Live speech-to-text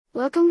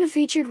Welcome to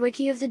Featured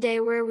Wiki of the Day,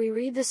 where we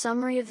read the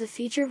summary of the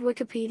featured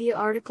Wikipedia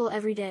article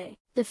every day.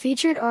 The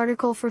featured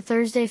article for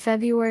Thursday,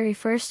 February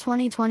 1st,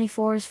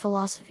 2024 is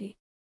Philosophy.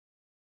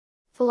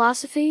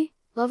 Philosophy,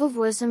 love of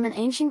wisdom in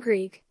ancient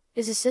Greek,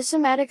 is a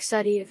systematic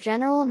study of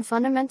general and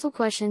fundamental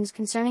questions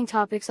concerning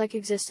topics like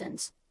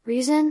existence,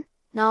 reason,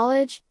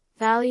 knowledge,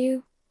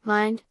 value,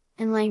 mind,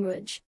 and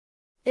language.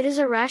 It is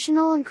a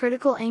rational and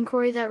critical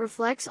inquiry that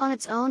reflects on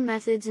its own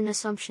methods and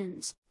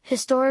assumptions.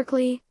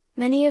 Historically,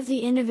 many of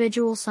the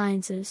individual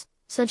sciences,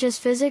 such as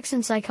physics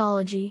and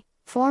psychology,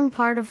 form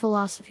part of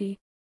philosophy.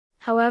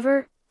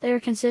 However, they are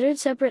considered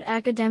separate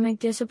academic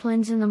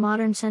disciplines in the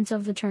modern sense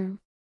of the term.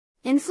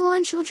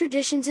 Influential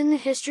traditions in the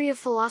history of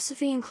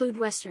philosophy include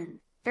Western,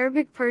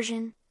 Arabic,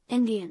 Persian,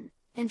 Indian,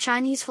 and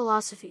Chinese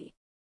philosophy.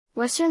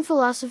 Western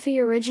philosophy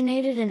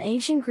originated in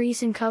ancient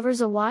Greece and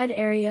covers a wide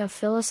area of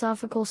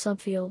philosophical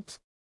subfields.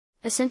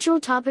 A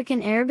central topic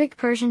in Arabic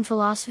Persian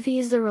philosophy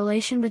is the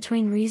relation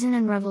between reason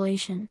and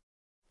revelation.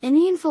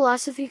 Indian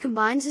philosophy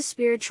combines the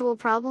spiritual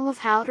problem of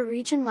how to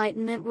reach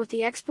enlightenment with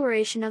the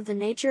exploration of the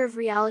nature of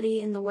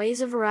reality and the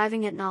ways of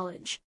arriving at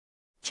knowledge.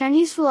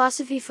 Chinese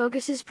philosophy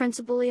focuses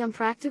principally on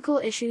practical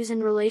issues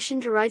in relation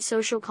to right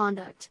social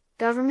conduct,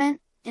 government,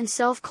 and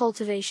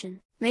self-cultivation.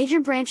 Major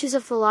branches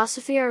of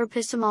philosophy are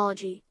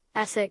epistemology,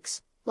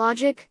 ethics,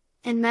 logic,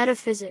 and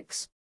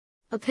metaphysics.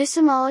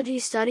 Epistemology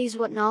studies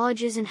what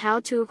knowledge is and how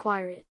to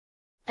acquire it.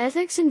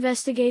 Ethics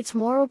investigates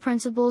moral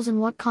principles and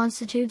what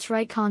constitutes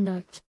right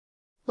conduct.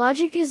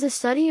 Logic is the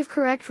study of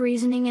correct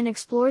reasoning and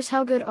explores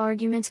how good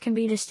arguments can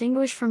be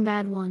distinguished from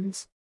bad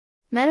ones.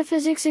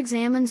 Metaphysics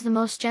examines the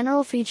most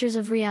general features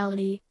of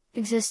reality,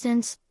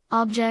 existence,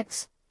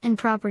 objects, and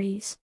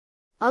properties.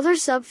 Other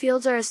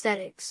subfields are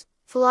aesthetics,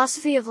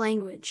 philosophy of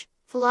language,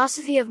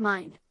 philosophy of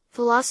mind,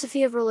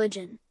 philosophy of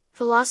religion,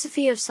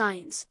 philosophy of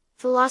science,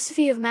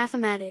 philosophy of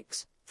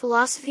mathematics,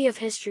 philosophy of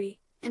history,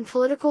 and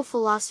political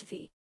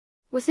philosophy.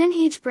 Within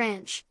each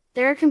branch,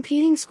 there are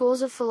competing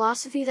schools of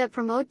philosophy that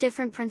promote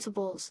different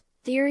principles,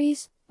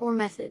 theories, or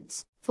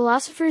methods.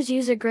 Philosophers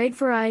use a great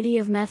variety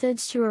of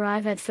methods to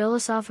arrive at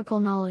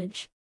philosophical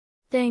knowledge.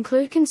 They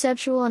include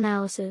conceptual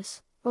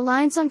analysis,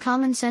 reliance on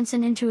common sense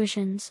and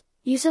intuitions,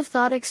 use of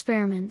thought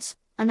experiments,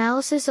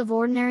 analysis of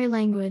ordinary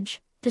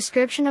language,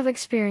 description of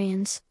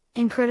experience,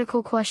 and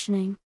critical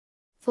questioning.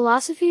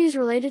 Philosophy is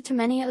related to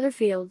many other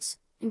fields,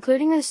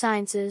 including the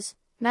sciences,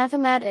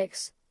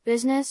 mathematics,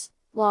 business,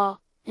 law,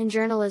 and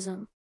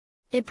journalism.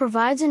 It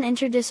provides an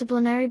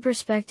interdisciplinary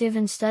perspective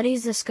and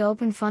studies the scope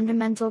and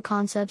fundamental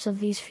concepts of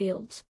these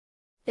fields.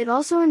 It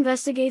also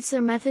investigates their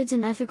methods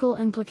and ethical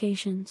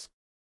implications.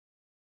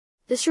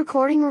 This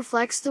recording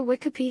reflects the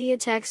Wikipedia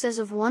text as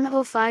of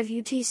 1:05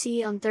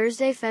 UTC on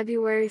Thursday,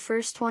 February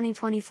 1st,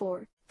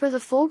 2024. For the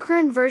full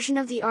current version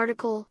of the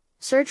article,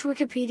 search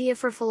Wikipedia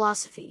for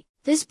philosophy.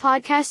 This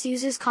podcast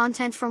uses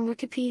content from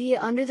Wikipedia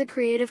under the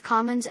Creative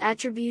Commons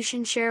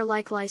Attribution Share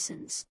Alike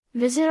license.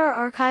 Visit our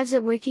archives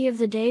at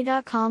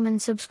wikioftheday.com and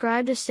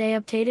subscribe to stay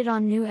updated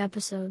on new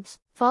episodes.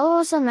 Follow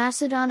us on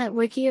Mastodon at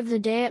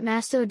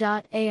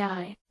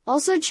wikioftheday@masto.ai.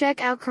 Also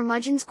check out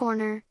Curmudgeon's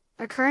Corner,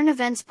 a current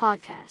events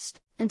podcast.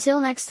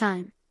 Until next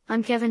time,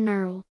 I'm Kevin Nurl.